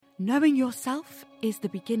Knowing yourself is the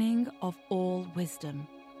beginning of all wisdom.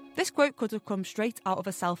 This quote could have come straight out of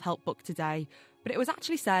a self-help book today, but it was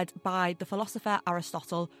actually said by the philosopher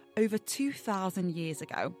Aristotle over 2,000 years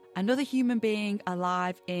ago. Another human being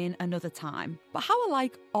alive in another time. But how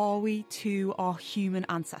alike are we to our human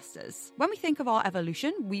ancestors? When we think of our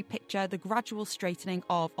evolution, we picture the gradual straightening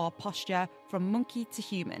of our posture from monkey to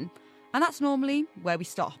human. And that's normally where we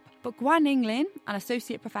stop. But Guaning Lin, an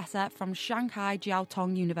associate professor from Shanghai Jiao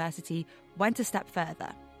Tong University, went a step further.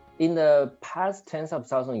 In the past tens of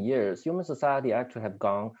thousands of years, human society actually have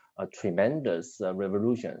gone a tremendous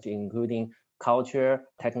revolutions, including culture,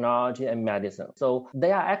 technology, and medicine. So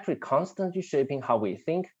they are actually constantly shaping how we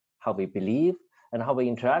think, how we believe, and how we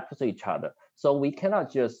interact with each other. So we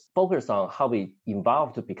cannot just focus on how we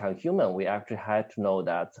evolved to become human. We actually had to know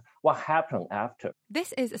that what happened after.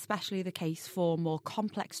 This is especially the case for more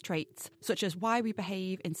complex traits, such as why we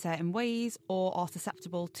behave in certain ways or are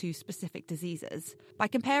susceptible to specific diseases. By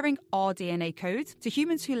comparing our DNA code to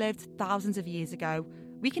humans who lived thousands of years ago,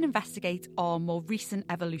 we can investigate our more recent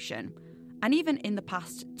evolution. And even in the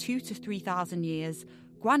past 2,000 to 3,000 years,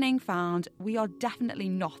 Guaning found we are definitely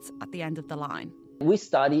not at the end of the line. We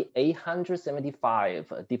study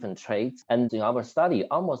 875 different traits, and in our study,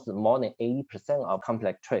 almost more than 80% of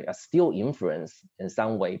complex traits are still influenced in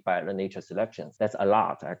some way by the nature selections. That's a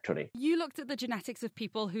lot, actually. You looked at the genetics of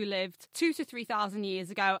people who lived 2,000 to 3,000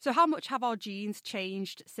 years ago. So how much have our genes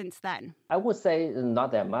changed since then? I would say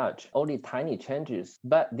not that much, only tiny changes.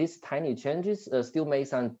 But these tiny changes still make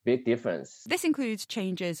some big difference. This includes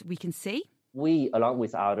changes we can see. We, along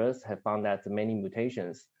with others, have found that many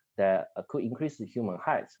mutations that could increase the human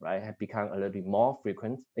height, right, have become a little bit more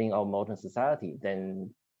frequent in our modern society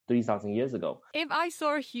than 3,000 years ago. If I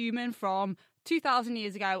saw a human from 2,000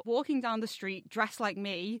 years ago walking down the street dressed like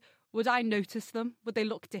me, would I notice them? Would they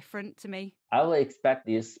look different to me? I would expect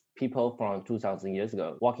these people from 2,000 years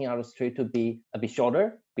ago walking on the street to be a bit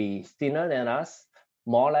shorter, be thinner than us,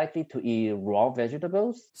 more likely to eat raw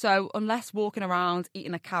vegetables. So unless walking around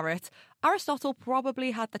eating a carrot, Aristotle probably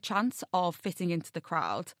had the chance of fitting into the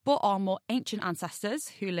crowd. But our more ancient ancestors,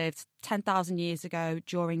 who lived 10,000 years ago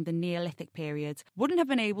during the Neolithic period, wouldn't have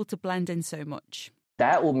been able to blend in so much.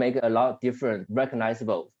 That would make a lot of different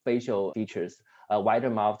recognizable facial features. A wider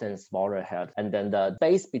mouth and smaller head. And then the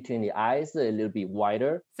space between the eyes a little bit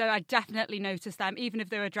wider. So I definitely noticed them, even if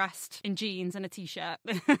they were dressed in jeans and a t-shirt.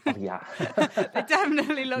 Oh, yeah. They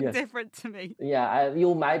definitely look Yes. different to me. Yeah,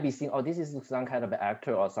 you might be seeing, this is some kind of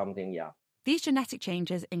actor or something, yeah. These genetic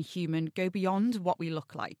changes in human go beyond what we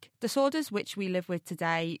look like. Disorders which we live with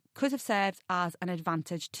today could have served as an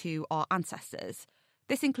advantage to our ancestors.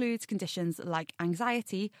 This includes conditions like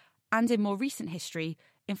anxiety and, in more recent history,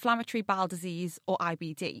 inflammatory bowel disease or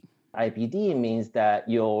IBD. IBD means that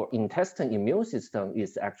your intestinal immune system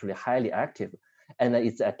is actually highly active and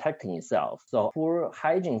it's attacking itself. So poor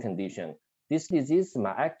hygiene condition, this disease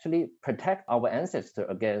might actually protect our ancestors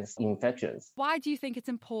against infections. Why do you think it's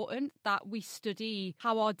important that we study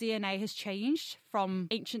how our DNA has changed from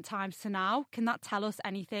ancient times to now? Can that tell us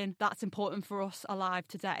anything that's important for us alive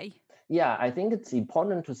today? Yeah, I think it's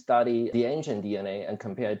important to study the ancient DNA and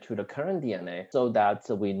compare it to the current DNA so that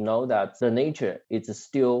we know that the nature is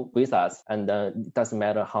still with us and it doesn't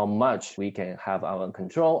matter how much we can have our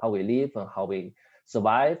control, how we live and how we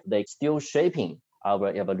survive, they're still shaping our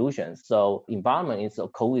evolution. So environment is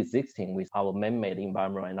coexisting with our man-made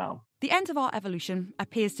environment right now. The end of our evolution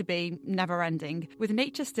appears to be never-ending, with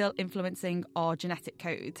nature still influencing our genetic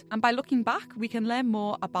code. And by looking back, we can learn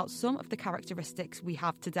more about some of the characteristics we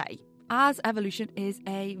have today. As evolution is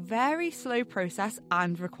a very slow process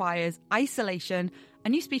and requires isolation, a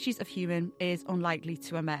new species of human is unlikely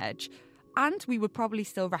to emerge. And we would probably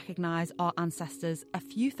still recognise our ancestors a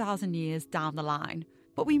few thousand years down the line.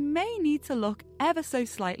 But we may need to look ever so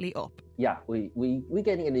slightly up. Yeah, we're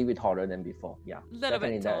getting a little bit taller than before. Yeah, Little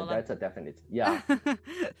bit taller. That's a definite. Yeah.